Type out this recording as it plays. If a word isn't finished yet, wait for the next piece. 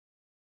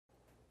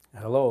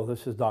Hello,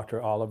 this is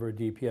Dr. Oliver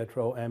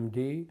DiPietro,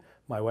 MD.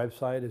 My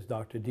website is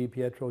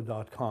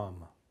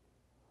drdipietro.com.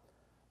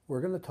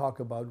 We're going to talk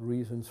about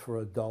reasons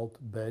for adult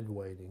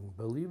bedwetting.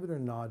 Believe it or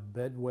not,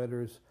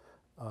 bedwetters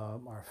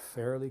are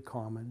fairly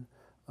common.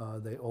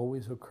 They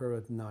always occur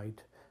at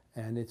night,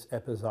 and it's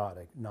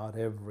episodic, not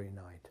every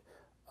night.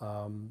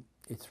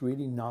 It's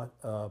really not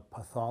a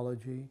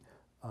pathology.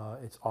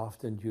 It's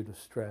often due to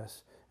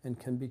stress and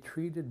can be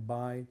treated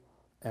by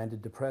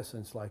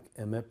antidepressants like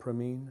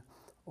imipramine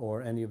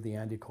or any of the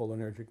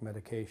anticholinergic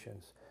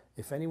medications.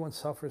 If anyone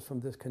suffers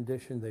from this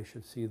condition, they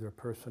should see their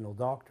personal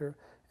doctor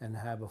and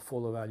have a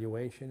full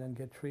evaluation and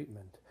get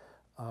treatment.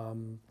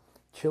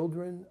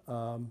 Children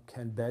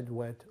can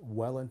bedwet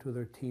well into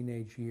their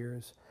teenage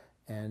years,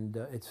 and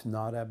it's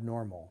not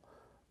abnormal.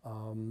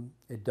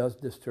 It does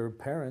disturb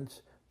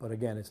parents, but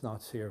again, it's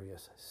not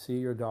serious. See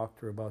your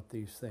doctor about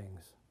these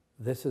things.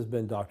 This has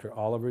been Dr.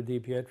 Oliver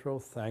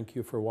DiPietro. Thank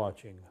you for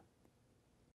watching.